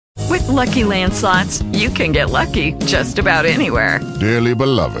Lucky Land Slots, you can get lucky just about anywhere. Dearly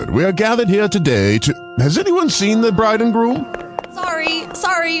beloved, we are gathered here today to... Has anyone seen the bride and groom?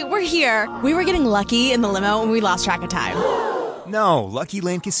 Sorry, we're here. We were getting lucky in the limo and we lost track of time. No, Lucky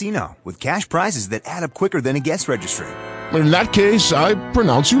Land Casino, with cash prizes that add up quicker than a guest registry. In that case, I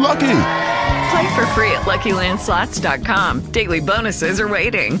pronounce you lucky. Play for free at LuckyLandSlots.com. Daily bonuses are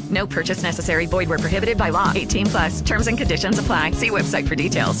waiting. No purchase necessary. Void where prohibited by law. 18 plus. Terms and conditions apply. See website for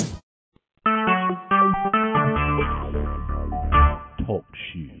details. Talk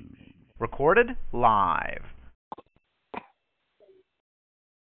shoes. Recorded live.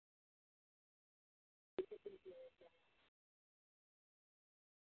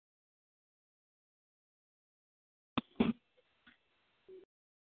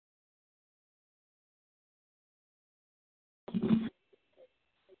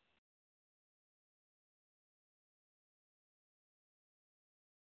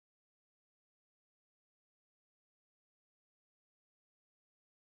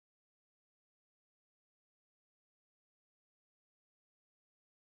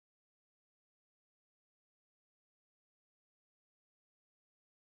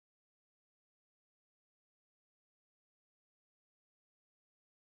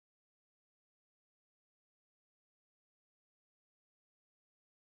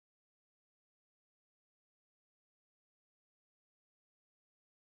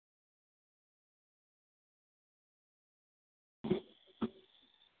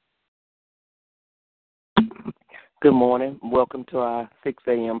 Good morning. Welcome to our 6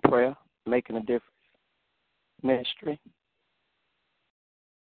 a.m. prayer, Making a Difference ministry.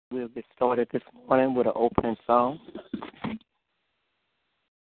 We'll get started this morning with an opening song.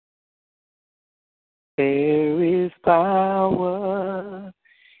 There is power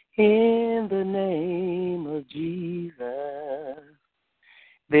in the name of Jesus.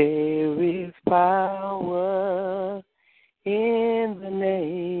 There is power in the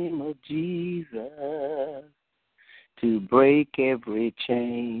name of Jesus. To break every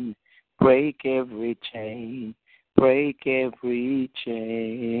chain, break every chain, break every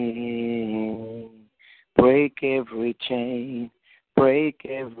chain, break every chain, break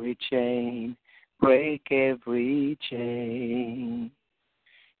every chain, break every chain.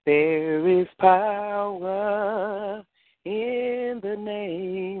 There is power in the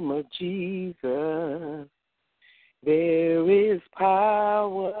name of Jesus. There is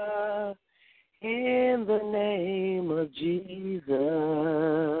power in the name of Jesus,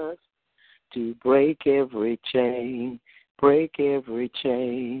 to break every chain, break every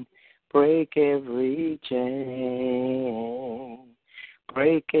chain, break every chain,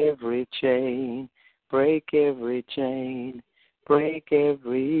 break every chain, break every chain, break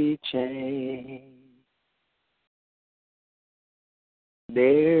every chain.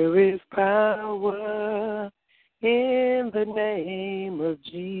 There is power in the name of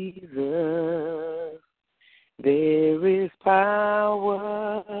Jesus. There is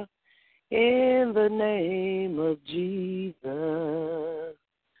power in the name of Jesus,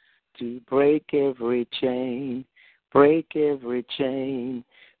 to break every chain, break every chain,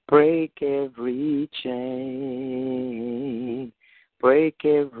 break every chain, break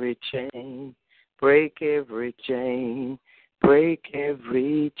every chain, break every chain, break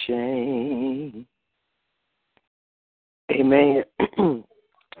every chain. Amen.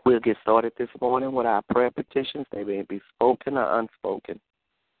 We'll get started this morning with our prayer petitions. They may be spoken or unspoken.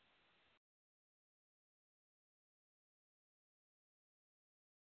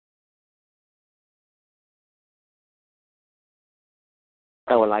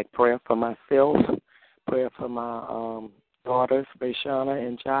 I would like prayer for myself, prayer for my daughters, Rayshana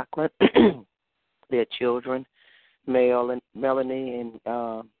and Jacqueline, their children, Melanie and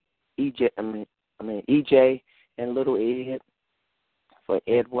EJ and little Ed, for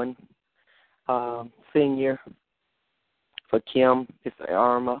Edwin Senior, for Kim, his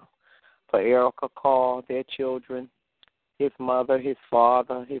Irma, for Erica Carl, their children, his mother, his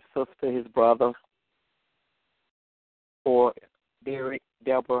father, his sister, his brother, for Derek,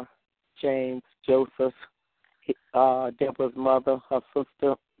 Deborah, James, Joseph, Deborah's mother, her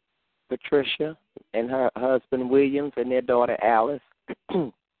sister, Patricia, and her husband, Williams, and their daughter, Alice,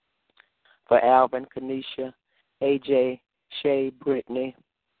 for Alvin, Kanisha, AJ, Shay, Brittany,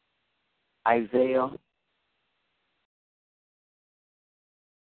 Isaiah,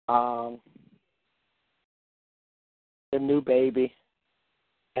 the new baby,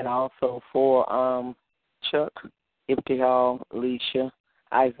 and also for Chuck, Ibtihal, Alicia,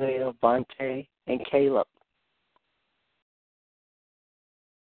 Isaiah, Vontae, and Caleb.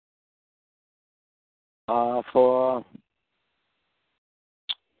 For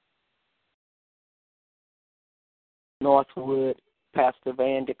Northwood, Pastor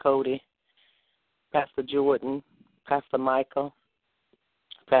Van Cody, Pastor Jordan, Pastor Michael,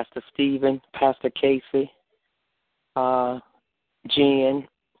 Pastor Stephen, Pastor Casey, Jen,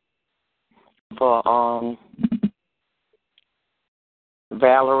 for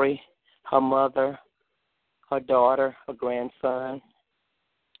Valerie, her mother, her daughter, her grandson,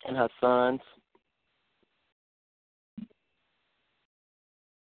 and her sons.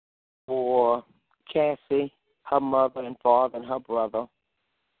 For Cassie, her mother and father and her brother.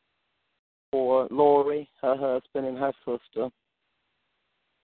 For Lori, her husband and her sister.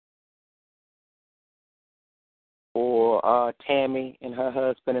 For Tammy and her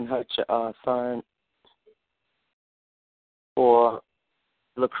husband and her son. For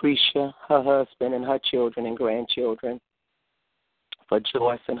Lucretia, her husband and her children and grandchildren. For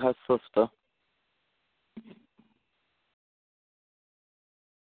Joyce and her sister.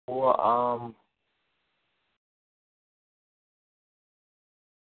 For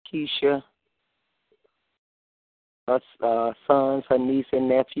Keisha, her sons, her niece and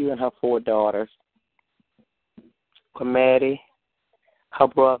nephew, and her 4 daughters. For Maddie, her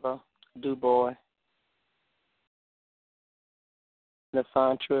brother, Dubois,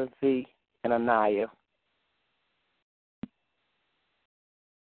 Nasantra Z, and Anaya,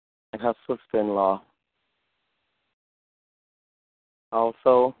 and her sister-in-law.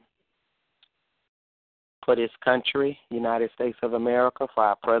 Also, for this country, United States of America, for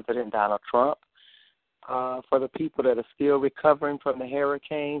our President Donald Trump, for the people that are still recovering from the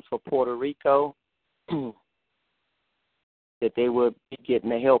hurricanes, for Puerto Rico, that they will be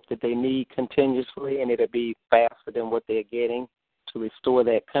getting the help that they need continuously, and it'll be faster than what they're getting to restore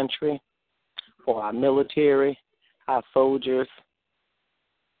that country. For our military, our soldiers,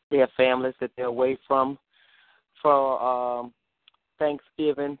 their families that they're away from. For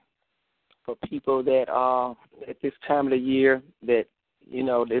Thanksgiving, for people that are at this time of the year that, you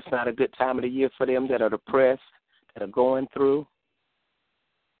know, it's not a good time of the year for them, that are depressed, that are going through.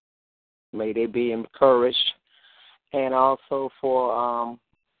 May they be encouraged. And also for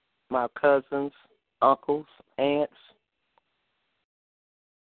my cousins, uncles, aunts,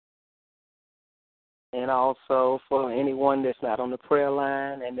 and also for anyone that's not on the prayer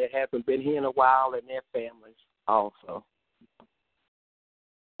line and that haven't been here in a while, and their families also.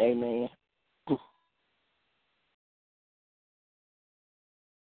 Amen.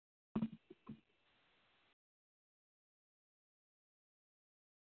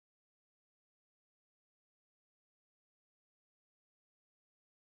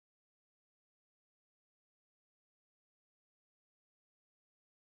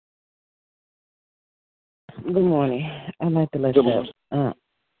 Good morning. I'd like to lift up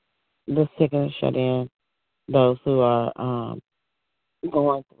the sick and shut in, those who are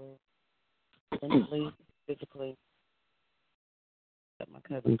going through mentally, physically. My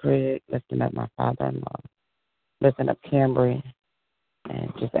cousin Craig, lifting up my father-in-law, lifting up Cambry,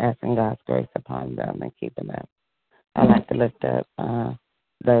 and just asking God's grace upon them and keeping them. I'd like to lift up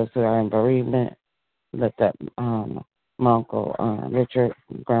those who are in bereavement, lift up my uncle Richard,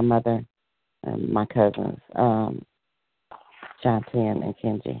 grandmother, and my cousins, Shanti and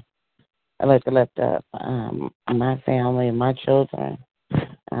Kenji. I'd like to lift up my family and my children,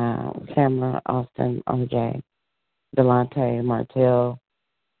 Cameron, Austin, OJ, Delante, Martell,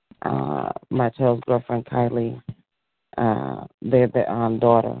 Martell's girlfriend, Kylie, their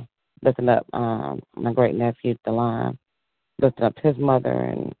daughter, lifting up my great-nephew, Delon, lifting up his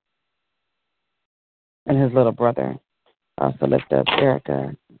mother and his little brother. Also lift up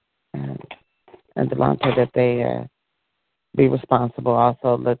Erica and Delonte, that they be responsible.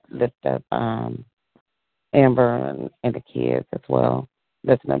 Also lift up Amber and the kids as well.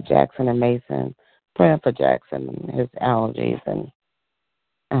 Lifting up Jackson and Mason, praying for Jackson and his allergies, and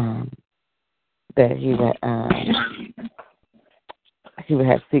that he would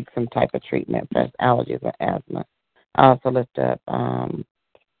have seek some type of treatment for his allergies or asthma. I also lift up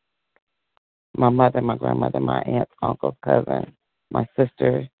my mother, my grandmother, my aunts, uncles, cousins, my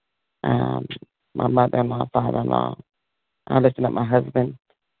sister, my mother-in-law, father-in-law. I'm lifting up my husband,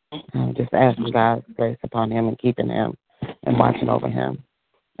 just asking God's grace upon him and keeping him and watching over him,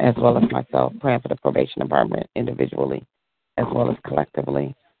 as well as myself, praying for the probation department individually as well as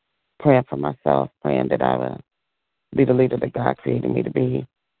collectively, praying for myself, praying that I will be the leader that God created me to be,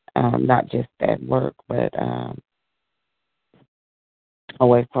 not just at work, but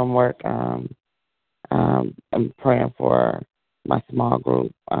away from work. I'm praying for my small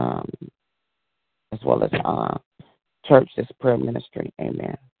group, as well as church, this prayer ministry.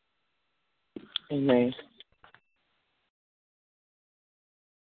 Amen. Amen.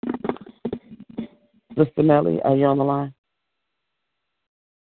 Sister Nellie, are you on the line?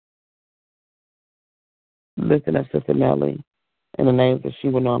 Listen up, Sister Nellie, in the names that she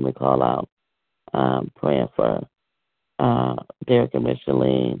would normally call out, praying for Derek and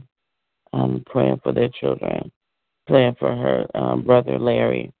Micheline, praying for their children, praying for her brother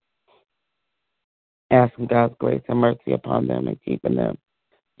Larry, asking God's grace and mercy upon them and keeping them.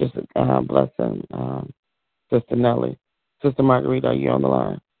 Just blessing Sister Nellie. Sister Marguerite, are you on the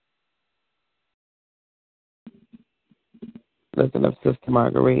line? Listen up, Sister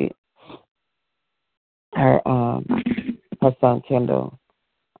Marguerite. Her son Kendall,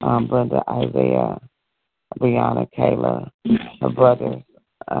 Brenda, Isaiah, Brianna, Kayla, her brothers,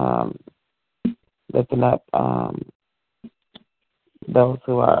 lifting up those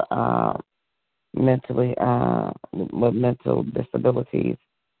who are mentally with mental disabilities,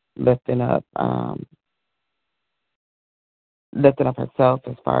 lifting up herself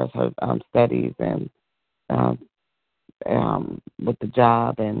as far as her studies and with the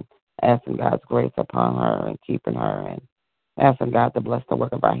job, and asking God's grace upon her and keeping her, and asking God to bless the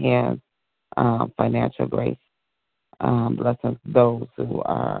work of our hands, financial grace, blessing those who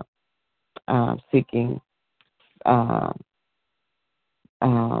are seeking the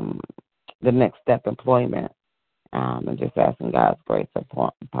next step employment, and just asking God's grace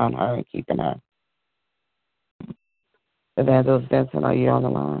upon her and keeping her. Evangelist Vincent, are you on the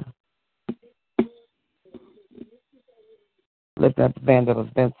line? Lifting up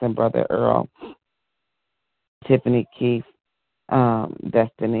Evangelist Vincent, Brother Earl, Tiffany Keith,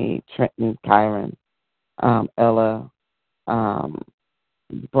 Destiny, Trenton, Kyron, Ella,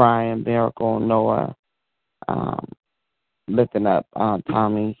 Brian, Miracle, Noah, lifting up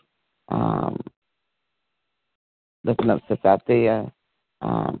Tommy, lifting up Sister Althea,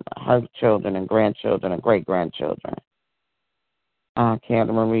 her children and grandchildren and great-grandchildren,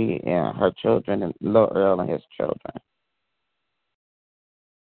 Candace Marie and her children, and Lil Earl and his children.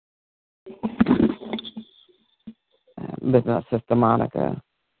 Lifting up Sister Monica,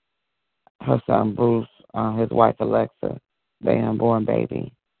 her son Bruce, his wife Alexa, their unborn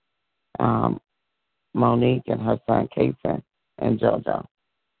baby, Monique and her son Kason, and JoJo.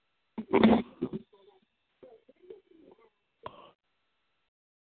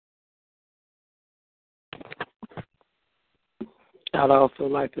 I'd also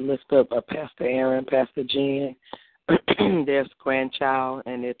like to lift up Pastor Aaron, Pastor Jen, their grandchild,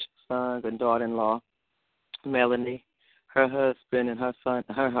 and their sons and daughter-in-law, Melanie, her husband and her son,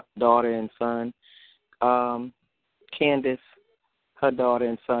 her daughter and son, Candace, her daughter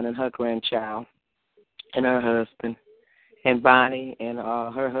and son, and her grandchild, and her husband, and Bonnie and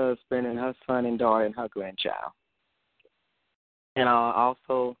her husband and her son and daughter and her grandchild. And I'll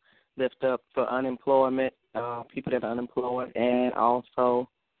also lift up for unemployment, people that are unemployed, and also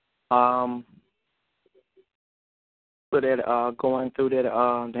for that going through that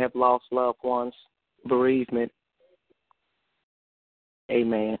have lost loved ones, bereavement.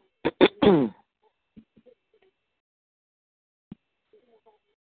 Amen.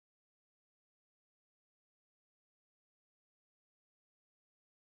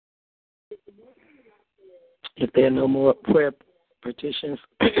 If there are no more prayer petitions,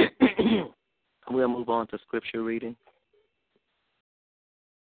 we'll move on to scripture reading.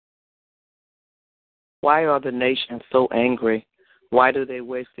 Why are the nations so angry? Why do they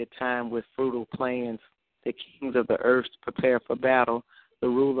waste their time with futile plans? The kings of the earth prepare for battle. The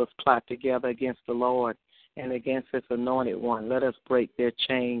rulers plot together against the Lord and against his anointed one. Let us break their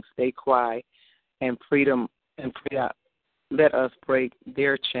chains, they cry, and freedom and free out. Let us break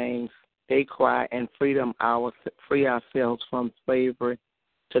their chains, they cry, and free ourselves from slavery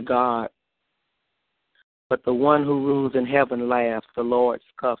to God. But the one who rules in heaven laughs, the Lord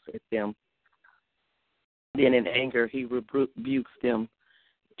scoffs at them. Then in anger he rebukes them,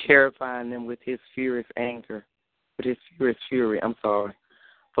 terrifying them with his furious anger, with his furious fury.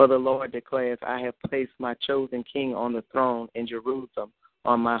 For the Lord declares, I have placed my chosen king on the throne in Jerusalem,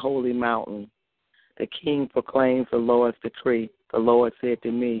 on my holy mountain. The king proclaims the Lord's decree. The Lord said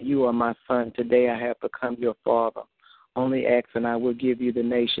to me, you are my son. Today I have become your father. Only ask and I will give you the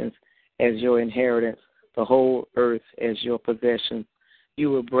nations as your inheritance, the whole earth as your possession.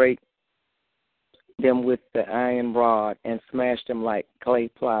 You will break them with the iron rod and smash them like clay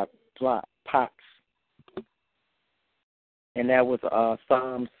pots. And that was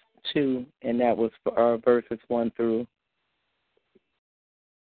Psalms 2, and that was verses 1 through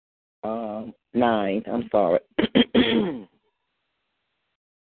 9.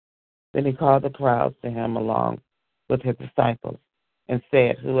 Then he called the crowds to him along with his disciples and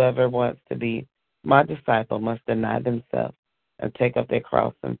said, whoever wants to be my disciple must deny themselves and take up their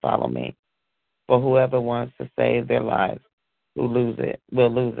cross and follow me. For whoever wants to save their lives will lose it.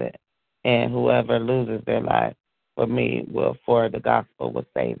 And whoever loses their life for me for the gospel will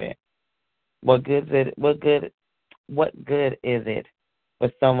save it. What good is it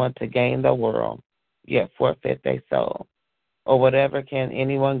for someone to gain the world, yet forfeit their soul? Or whatever can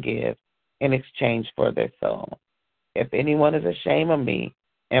anyone give in exchange for their soul? If anyone is ashamed of me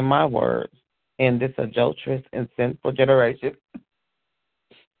and my words in this adulterous and sinful generation,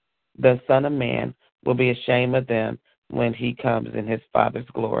 the Son of Man will be ashamed of them when he comes in his Father's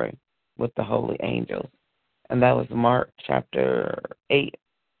glory with the holy angels. And that was Mark chapter 8,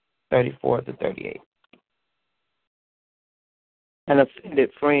 34 to 38. An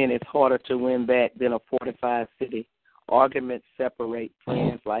offended friend is harder to win back than a fortified city. Arguments separate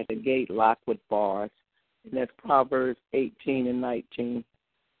friends like a gate locked with bars. And that's Proverbs 18 and 19.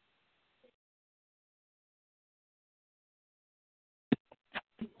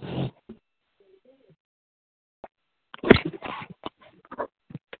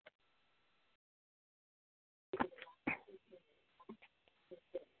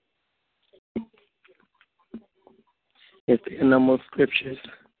 If there are no more scriptures,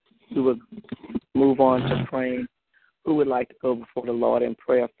 we will move on to praying. Who would like to go before the Lord in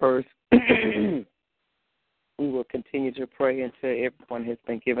prayer first? We will continue to pray until everyone has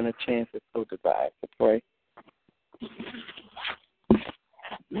been given a chance to so desire to pray.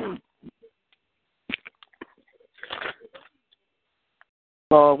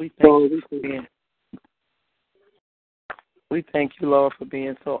 Lord, we thank you, Lord, for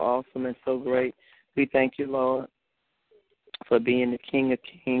being so awesome and so great. We thank you, Lord, for being the King of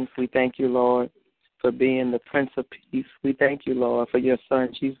Kings. We thank you, Lord, for being the Prince of Peace. We thank you, Lord, for your Son,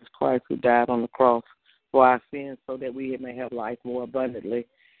 Jesus Christ, who died on the cross for our sins so that we may have life more abundantly.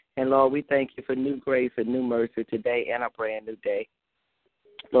 And, Lord, we thank you for new grace and new mercy today and a brand new day.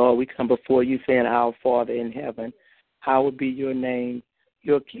 Lord, we come before you saying, Our Father in heaven, hallowed be your name.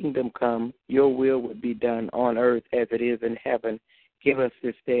 Your kingdom come. Your will would be done on earth as it is in heaven. Give us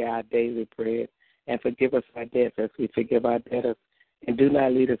this day our daily bread, and forgive us our debts as we forgive our debtors. And do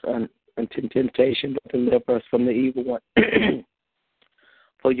not lead us into temptation, but deliver us from the evil one.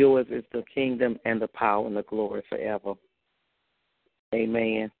 For yours is the kingdom and the power and the glory forever.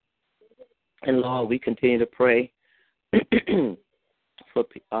 Amen. And Lord, we continue to pray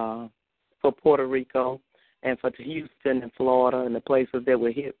for Puerto Rico and for Houston and Florida and the places that were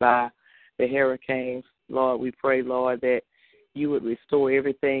hit by the hurricanes. Lord, we pray, Lord, that you would restore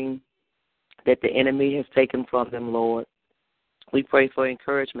everything that the enemy has taken from them, Lord. We pray for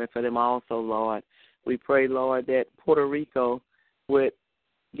encouragement for them also, Lord. We pray, Lord, that Puerto Rico would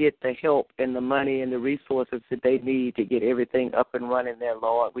get the help and the money and the resources that they need to get everything up and running there,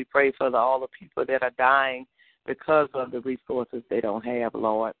 Lord. We pray for all the people that are dying because of the resources they don't have,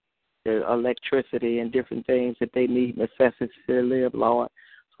 Lord, the electricity and different things that they need, necessities to live, Lord.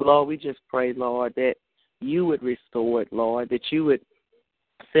 So, Lord, we just pray, Lord, that you would restore it, Lord, that you would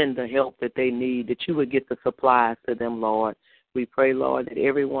send the help that they need, that you would get the supplies to them, Lord. We pray, Lord, that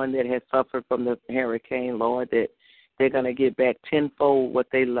everyone that has suffered from the hurricane, Lord, that they're going to get back tenfold what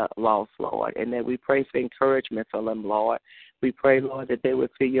they lost, Lord, and that we pray for encouragement for them, Lord. We pray, Lord, that they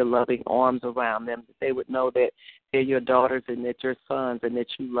would feel your loving arms around them, that they would know that they're your daughters and that you're sons and that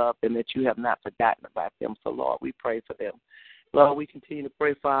you love them, that you have not forgotten about them. So, Lord, we pray for them. Lord, we continue to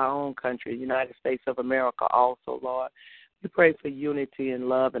pray for our own country, the United States of America also, Lord. We pray for unity and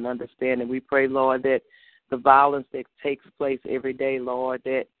love and understanding. We pray, Lord, that the violence that takes place every day, Lord,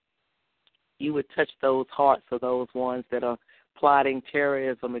 that you would touch those hearts of those ones that are plotting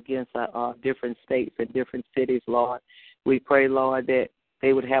terrorism against different states and different cities, Lord. We pray, Lord, that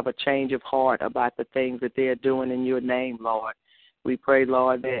they would have a change of heart about the things that they are doing in your name, Lord. We pray,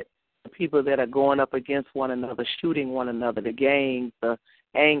 Lord, that the people that are going up against one another, shooting one another, the gangs, the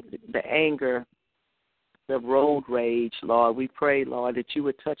anger, the road rage, Lord, we pray, Lord, that you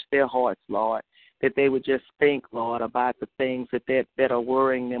would touch their hearts, Lord, that they would just think, Lord, about the things that are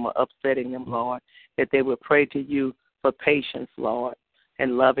worrying them or upsetting them, Lord, that they would pray to you for patience, Lord,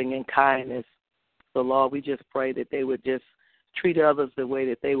 and loving and kindness. So, Lord, we just pray that they would just treat others the way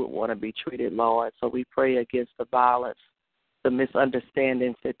that they would want to be treated, Lord. So we pray against the violence, the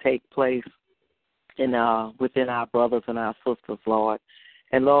misunderstandings that take place within our brothers and our sisters, Lord.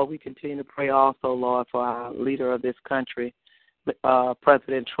 And, Lord, we continue to pray also, Lord, for our leader of this country,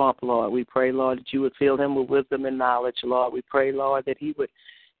 President Trump, Lord. We pray, Lord, that you would fill him with wisdom and knowledge, Lord. We pray, Lord, that he would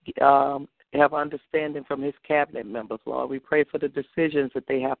have understanding from his cabinet members, Lord. We pray for the decisions that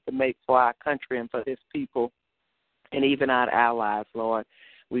they have to make for our country and for this people and even our allies, Lord.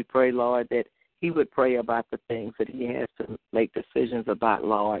 We pray, Lord, that he would pray about the things that he has to make decisions about,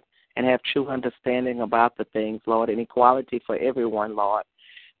 Lord, and have true understanding about the things, Lord, and equality for everyone, Lord.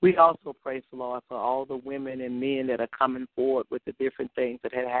 We also pray, Lord, for all the women and men that are coming forward with the different things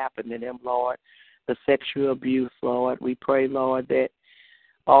that had happened to them, Lord, the sexual abuse, Lord. We pray, Lord, that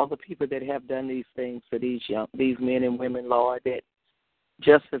all the people that have done these things for these men and women, Lord, that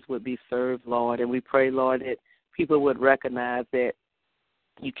justice would be served, Lord. And we pray, Lord, that people would recognize that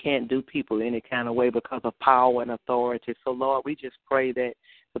you can't do people any kind of way because of power and authority. So, Lord, we just pray that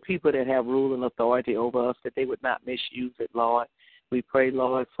the people that have rule and authority over us, that they would not misuse it, Lord. We pray,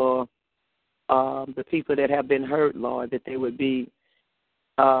 Lord, for the people that have been hurt, Lord, that they would be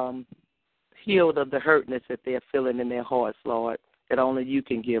healed of the hurtness that they're feeling in their hearts, Lord, that only you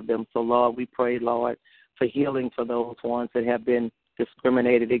can give them. So, Lord, we pray, Lord, for healing for those ones that have been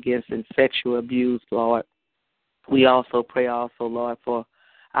discriminated against and sexual abuse, Lord. We also pray Lord, for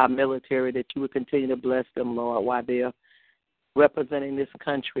our military, that you would continue to bless them, Lord, while they're representing this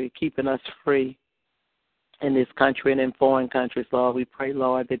country, keeping us free in this country and in foreign countries, Lord. We pray,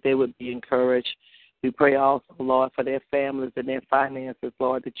 Lord, that they would be encouraged. We pray also, Lord, for their families and their finances,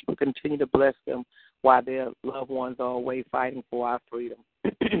 Lord, that you would continue to bless them while their loved ones are away fighting for our freedom.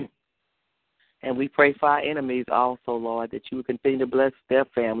 And we pray for our enemies also, Lord, that you would continue to bless their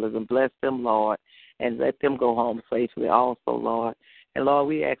families and bless them, Lord, and let them go home safely also, Lord. And, Lord,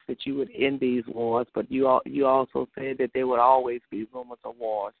 we ask that you would end these wars, but you also said that there would always be rumors of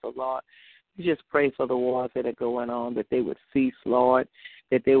wars. So, Lord, we just pray for the wars that are going on, that they would cease, Lord,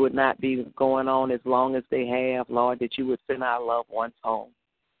 that they would not be going on as long as they have, Lord, that you would send our loved ones home.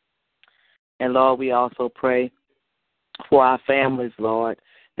 And, Lord, we also pray for our families, Lord,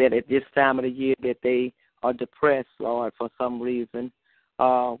 that at this time of the year that they are depressed, Lord, for some reason,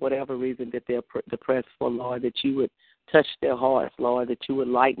 whatever reason that they're depressed for, Lord, that you would touch their hearts, Lord, that you would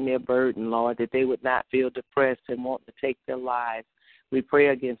lighten their burden, Lord, that they would not feel depressed and want to take their lives. We pray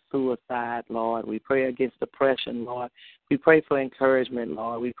against suicide, Lord. We pray against depression, Lord. We pray for encouragement,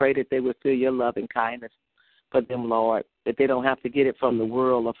 Lord. We pray that they would feel your love and kindness for them, Lord, that they don't have to get it from the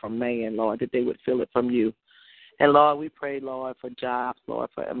world or from man, Lord, that they would feel it from you. And, Lord, we pray, Lord, for jobs, Lord,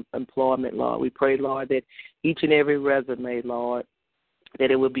 for employment, Lord. We pray, Lord, that each and every resume, Lord,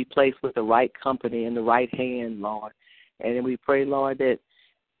 that it would be placed with the right company in the right hand, Lord. And then we pray, Lord, that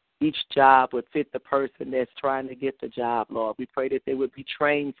each job would fit the person that's trying to get the job, Lord. We pray that they would be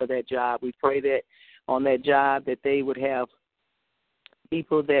trained for that job. We pray that on that job that they would have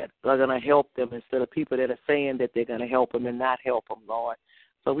people that are going to help them instead of people that are saying that they're going to help them and not help them, Lord.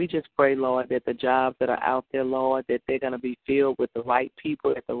 So we just pray, Lord, that the jobs that are out there, Lord, that they're going to be filled with the right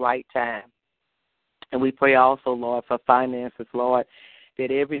people at the right time. And we pray also, Lord, for finances, Lord,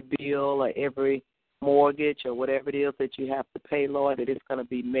 that every bill or every mortgage or whatever it is that you have to pay, Lord, that it's going to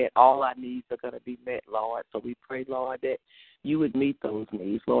be met. All our needs are going to be met, Lord. So we pray, Lord, that you would meet those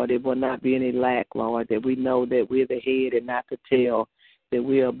needs, Lord. There will not be any lack, Lord, that we know that we're the head and not the tail, that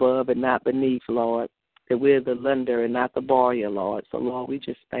we're above and not beneath, Lord, that we're the lender and not the borrower, Lord. So, Lord, we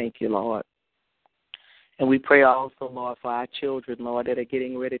just thank you, Lord. And we pray also, Lord, for our children, Lord, that are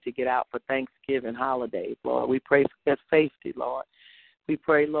getting ready to get out for Thanksgiving holidays, Lord. We pray for their safety, Lord. We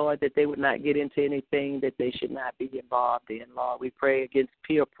pray, Lord, that they would not get into anything that they should not be involved in, Lord. We pray against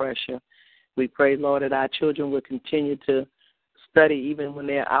peer pressure. We pray, Lord, that our children will continue to study even when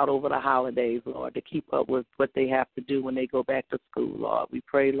they're out over the holidays, Lord, to keep up with what they have to do when they go back to school, Lord. We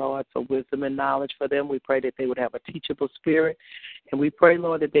pray, Lord, for wisdom and knowledge for them. We pray that they would have a teachable spirit. And we pray,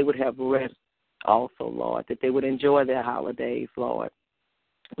 Lord, that they would have rest also, Lord, that they would enjoy their holidays, Lord.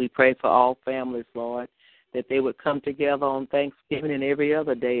 We pray for all families, Lord, that they would come together on Thanksgiving and every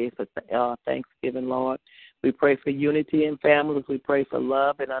other day for Thanksgiving, Lord. We pray for unity in families. We pray for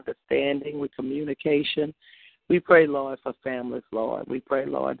love and understanding with communication. We pray, Lord, for families, Lord. We pray,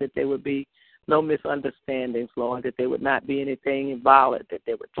 Lord, that there would be no misunderstandings, Lord, that there would not be anything violent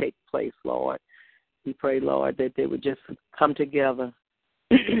that would take place, Lord. We pray, Lord, that they would just come together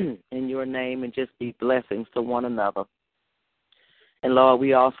in your name and just be blessings to one another. And, Lord,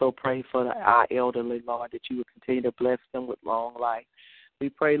 we also pray for our elderly, Lord, that you would continue to bless them with long life. We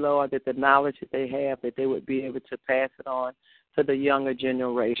pray, Lord, that the knowledge that they have, that they would be able to pass it on to the younger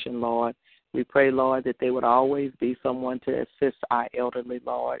generation, Lord. We pray, Lord, that they would always be someone to assist our elderly,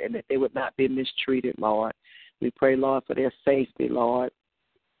 Lord, and that they would not be mistreated, Lord. We pray, Lord, for their safety, Lord,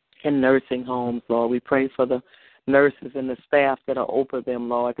 in nursing homes, Lord. We pray for the nurses and the staff that are over them,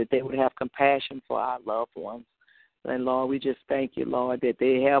 Lord, that they would have compassion for our loved ones. And, Lord, we just thank you, Lord, that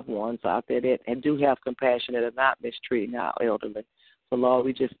they have ones out there that and do have compassion that are not mistreating our elderly. So, Lord,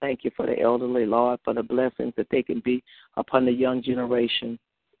 we just thank you for the elderly, Lord, for the blessings that they can be upon the young generation.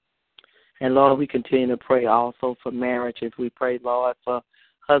 And, Lord, we continue to pray also for marriages. We pray, Lord, for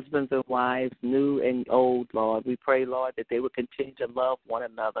husbands and wives, new and old, Lord. We pray, Lord, that they would continue to love one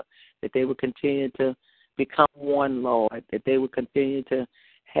another, that they would continue to become one, Lord, that they would continue to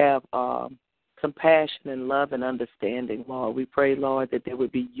have compassion and love and understanding, Lord. We pray, Lord, that there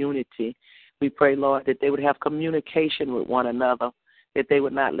would be unity. We pray, Lord, that they would have communication with one another, that they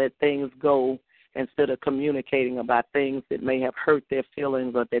would not let things go instead of communicating about things that may have hurt their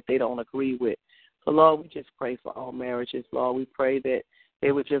feelings or that they don't agree with. So, Lord, we just pray for all marriages, Lord. We pray that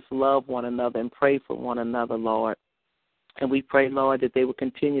they would just love one another and pray for one another, Lord. And we pray, Lord, that they would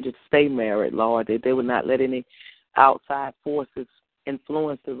continue to stay married, Lord, that they would not let any outside forces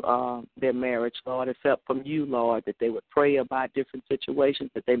influence their marriage, Lord, except from you, Lord, that they would pray about different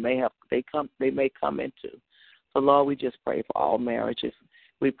situations that they may come into. So, Lord, we just pray for all marriages.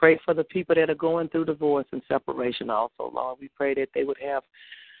 We pray for the people that are going through divorce and separation also, Lord. We pray that they would have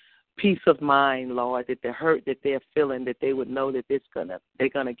peace of mind, Lord, that the hurt that they're feeling, that they would know that they're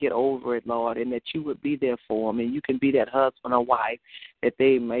gonna get over it, Lord, and that you would be there for them, and you can be that husband or wife that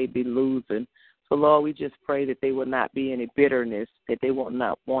they may be losing. So, Lord, we just pray that there would not be any bitterness, that they will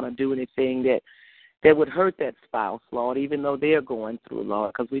not want to do anything that would hurt that spouse, Lord, even though they're going through,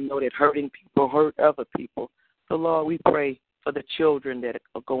 Lord, because we know that hurting people hurt other people. So, Lord, we pray for the children that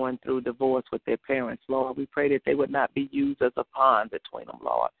are going through divorce with their parents, Lord. We pray that they would not be used as a pawn between them,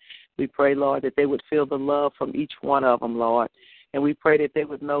 Lord. We pray, Lord, that they would feel the love from each one of them, Lord. And we pray that they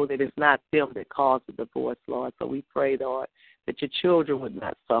would know that it's not them that caused the divorce, Lord. So we pray, Lord, that your children would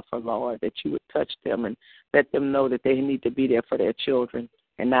not suffer, Lord, that you would touch them and let them know that they need to be there for their children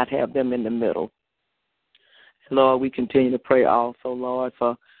and not have them in the middle. Lord, we continue to pray also, Lord,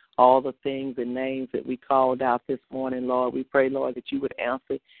 for all the things and names that we called out this morning, Lord. We pray, Lord, that you would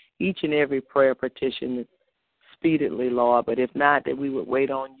answer each and every prayer petition speedily, Lord. But if not, that we would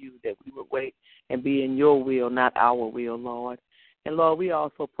wait on you, that we would wait and be in your will, not our will, Lord. And, Lord, we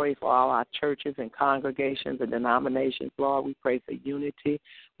also pray for all our churches and congregations and denominations, Lord. We pray for unity.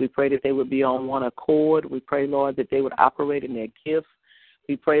 We pray that they would be on one accord. We pray, Lord, that they would operate in their gifts.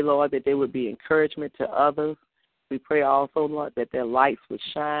 We pray, Lord, that they would be encouragement to others. We pray also, Lord, that their lights would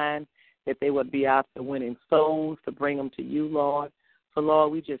shine, that they would be out there winning souls to bring them to you, Lord. So,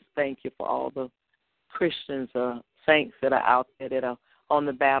 Lord, we just thank you for all the Christians, saints that are out there that are on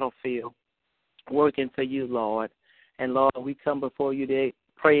the battlefield working for you, Lord. And, Lord, we come before you today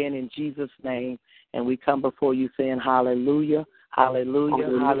praying in Jesus' name, and we come before you saying hallelujah,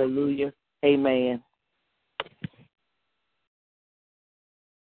 hallelujah, hallelujah, amen.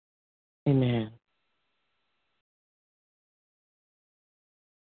 Amen.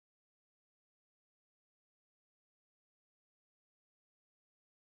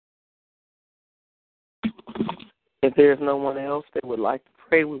 If there is no one else that would like to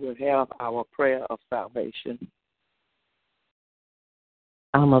pray, we will have our prayer of salvation.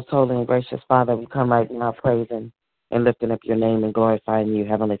 Our most holy and gracious Father, we come right now praising and lifting up your name and glorifying you,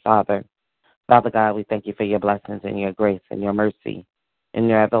 Heavenly Father. Father God, we thank you for your blessings and your grace and your mercy and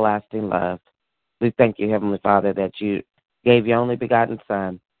your everlasting love. We thank you, Heavenly Father, that you gave your only begotten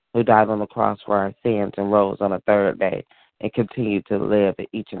Son, who died on the cross for our sins and rose on the third day and continued to live in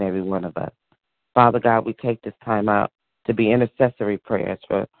each and every one of us. Father God, we take this time out to be intercessory prayers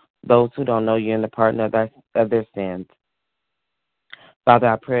for those who don't know you and the pardon of their sins. Father,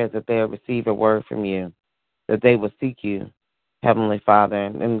 I pray that they'll receive a word from you, that they will seek you, Heavenly Father,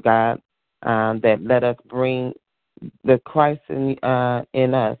 and God, that let us bring the Christ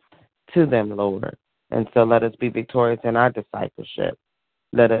in us to them, Lord. And so let us be victorious in our discipleship.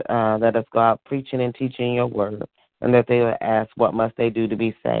 Let us go out preaching and teaching your word, and that they will ask, what must they do to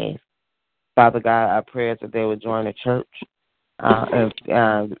be saved? Father God, I pray that they would join a church,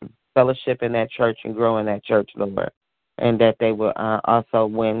 and fellowship in that church and grow in that church, Lord, and that they will also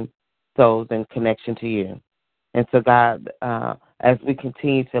win souls in connection to you. And so, God, as we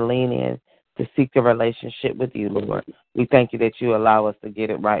continue to lean in to seek a relationship with you, Lord, we thank you that you allow us to get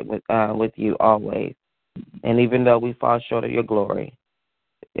it right with you always. And even though we fall short of your glory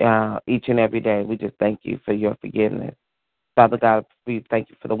each and every day, we just thank you for your forgiveness. Father God, we thank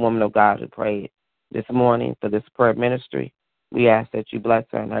you for the woman of God who prayed this morning for this prayer ministry. We ask that you bless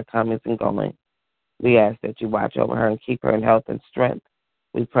her in her comings and goings. We ask that you watch over her and keep her in health and strength.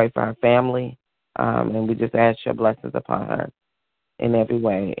 We pray for her family, and we just ask your blessings upon her in every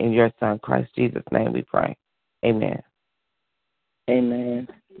way. In your Son, Christ Jesus' name we pray. Amen. Amen.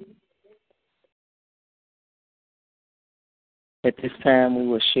 At this time, we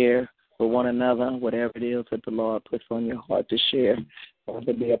will share with one another whatever it is that the Lord puts on your heart to share,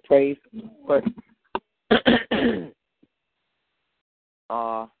 whether it be a praise or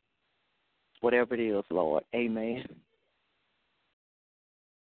whatever it is, Lord. Amen.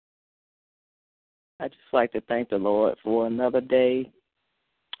 I just like to thank the Lord for another day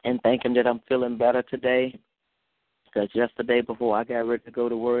and thank Him that I'm feeling better today. Because yesterday before I got ready to go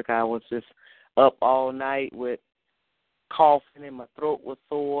to work, I was just up all night with coughing and my throat was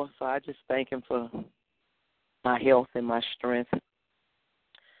sore. So I just thank Him for my health and my strength.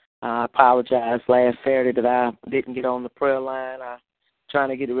 I apologize last Saturday that I didn't get on the prayer line. I trying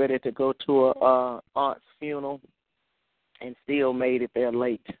to get ready to go to a aunt's funeral and still made it there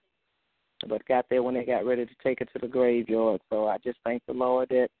late. But got there when they got ready to take her to the graveyard. So I just thank the Lord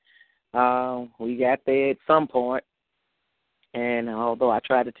that we got there at some point. And although I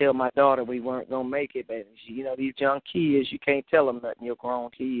tried to tell my daughter we weren't going to make it, but these young kids, you can't tell them nothing. You're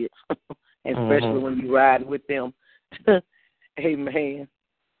grown kids, especially when you ride with them. Amen.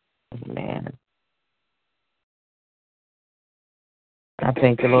 Amen. I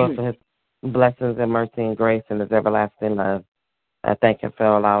thank the Lord for His blessings and mercy and grace and His everlasting love. I thank Him for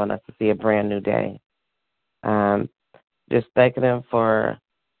allowing us to see a brand new day. Just thanking Him for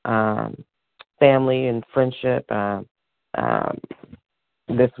family and friendship.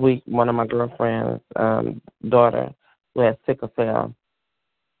 This week, one of my girlfriend's daughter who has sickle cell,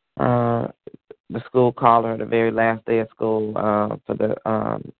 the school called her the very last day of school for the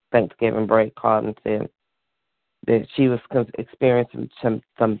Thanksgiving break, called and said that she was experiencing some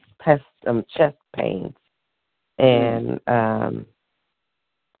chest pains. And so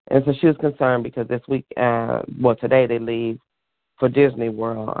she was concerned because this week, today they leave for Disney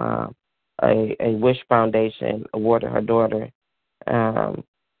World. A Wish Foundation awarded her daughter a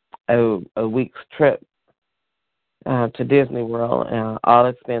week's trip to Disney World, all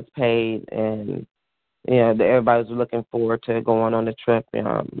expense paid, and everybody was looking forward to going on the trip.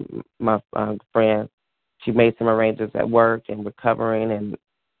 My friend, she made some arrangements at work and recovering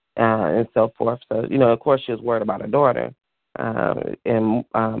and so forth. So of course, she was worried about her daughter,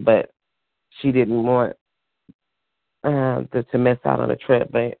 but she didn't want to miss out on the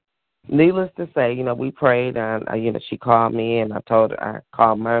trip. But needless to say, we prayed, and she called me, and I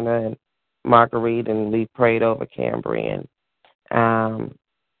called Myrna and Marguerite, and we prayed over Cambry, and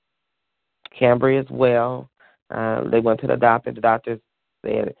Cambry is well. They went to the doctor. The doctor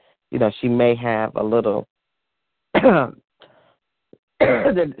said, she may have a little.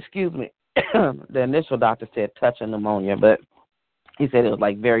 Excuse me. The initial doctor said touch of pneumonia, but he said it was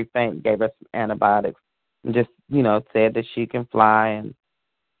like very faint. Gave her some antibiotics, and just said that she can fly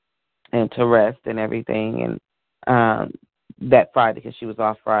and to rest and everything. And that Friday, because she was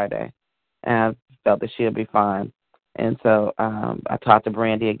off Friday, and I felt that she'll be fine. And so I talked to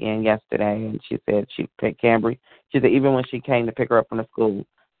Brandy again yesterday, and she said she picked Cambry. She said even when she came to pick her up from the school,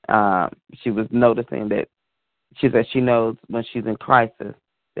 she was noticing that she said she knows when she's in crisis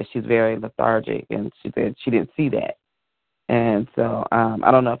that she's very lethargic, and she said she didn't see that. And so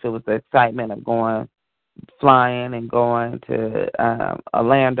I don't know if it was the excitement of flying and going to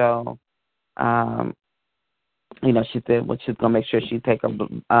Orlando. She said she's going to make sure she take her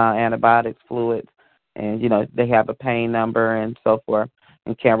antibiotics, fluids, and, they have a pain number and so forth.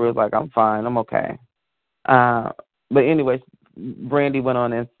 And Cambry was like, I'm fine, I'm okay. But anyways, Brandy went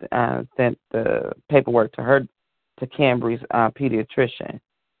on and sent the paperwork to Cambry's pediatrician.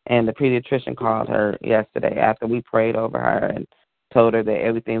 And the pediatrician called her yesterday after we prayed over her and told her that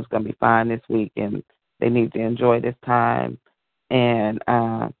everything's going to be fine this week and they need to enjoy this time. And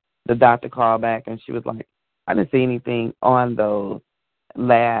the doctor called back, and she was like, I didn't see anything on those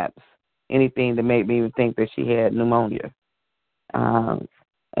labs, anything that made me even think that she had pneumonia. And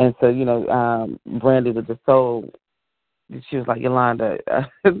so, Brandy was just so, she was like, Yolanda,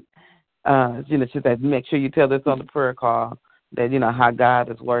 she said, make sure you tell this on the prayer call that, how God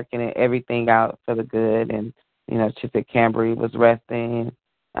is working and everything out for the good. And, she said Cambry was resting,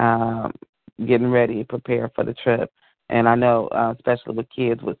 getting ready to prepare for the trip. And I know, especially with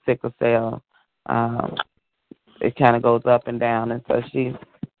kids with sickle cell, it kind of goes up and down. And so she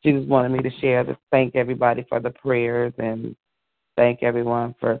just wanted me to share to thank everybody for the prayers and thank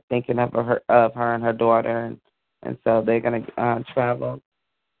everyone for thinking of her and her daughter. And so they're going to travel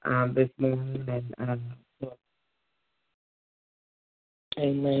this morning. And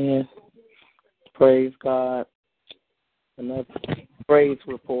amen. Praise God. Another praise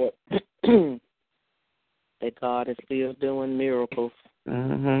report that God is still doing miracles.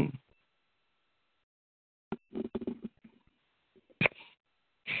 Mm-hmm.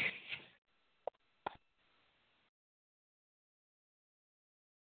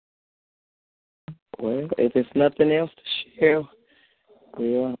 Well, if there's nothing else to share,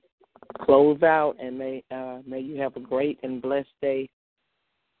 we'll close out, and may you have a great and blessed day,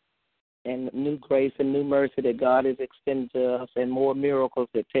 and new grace and new mercy that God is extending to us, and more miracles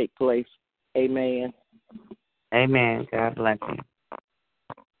that take place Amen. Amen. God bless you.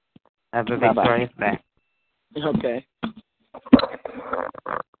 Have a Bye-bye. victorious day. Okay.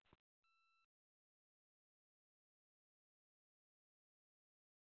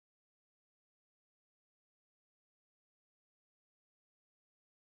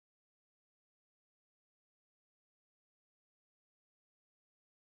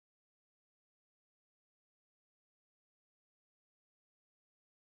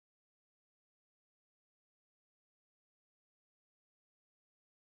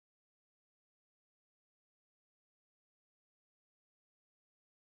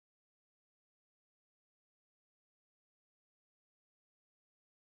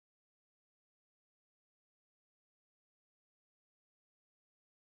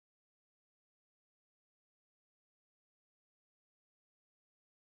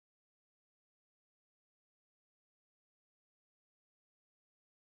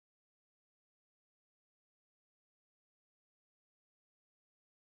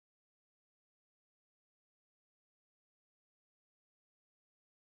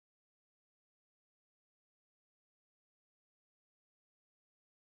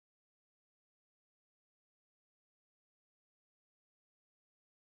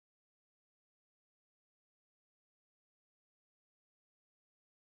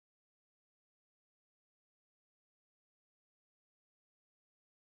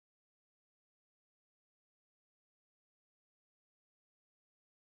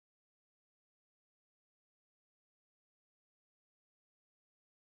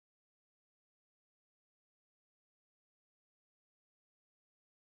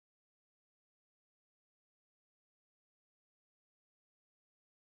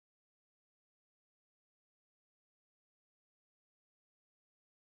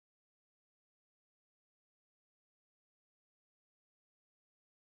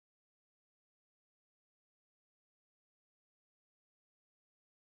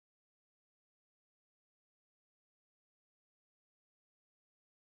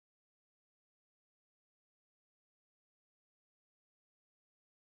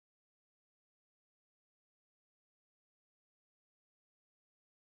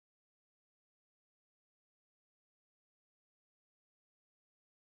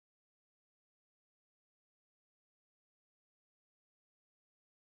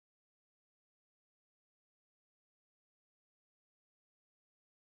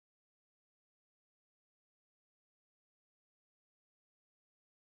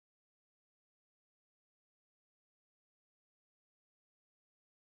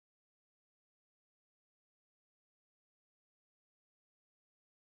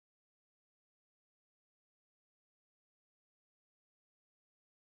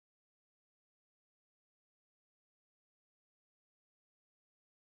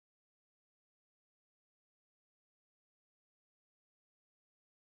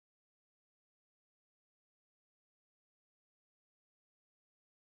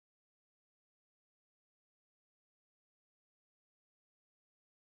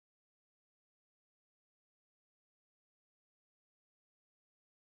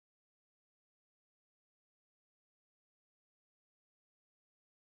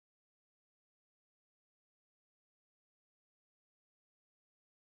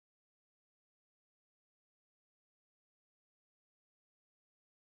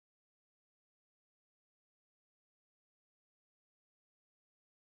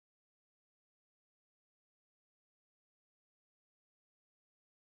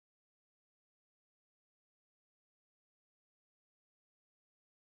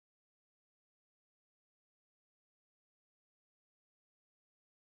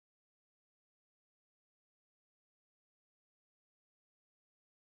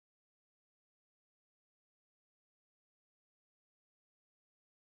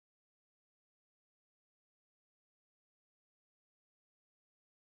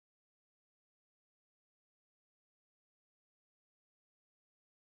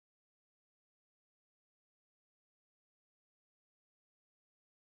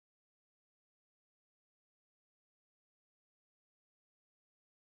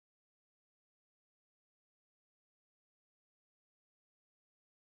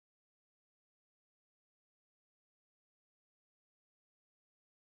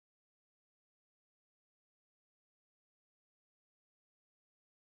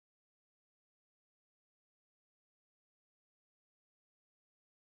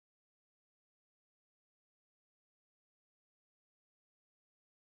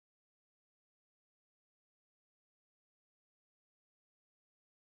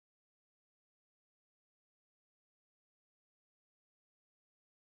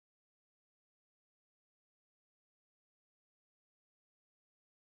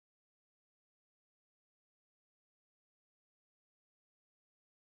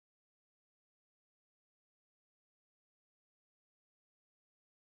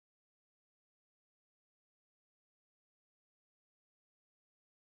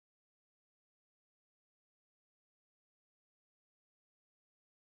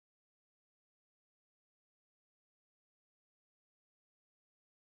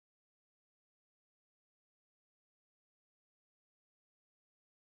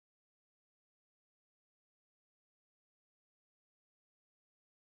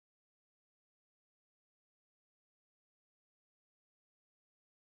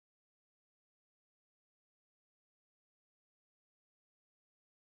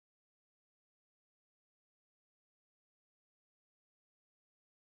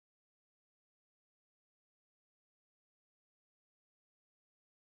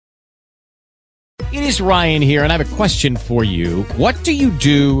 It is Ryan here, and I have a question for you. What do you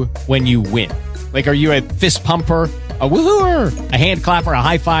do when you win? Like, are you a fist pumper, a woohooer, a hand clapper, a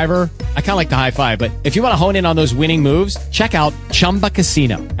high fiver? I kind of like the high five, but if you want to hone in on those winning moves, check out Chumba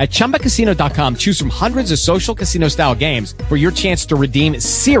Casino. At ChumbaCasino.com, choose from hundreds of social casino-style games for your chance to redeem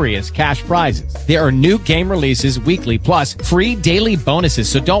serious cash prizes. There are new game releases weekly, plus free daily bonuses.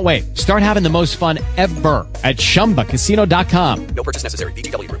 So don't wait. Start having the most fun ever at ChumbaCasino.com. No purchase necessary.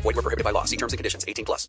 VGW. Void where prohibited by law. See terms and conditions. 18+.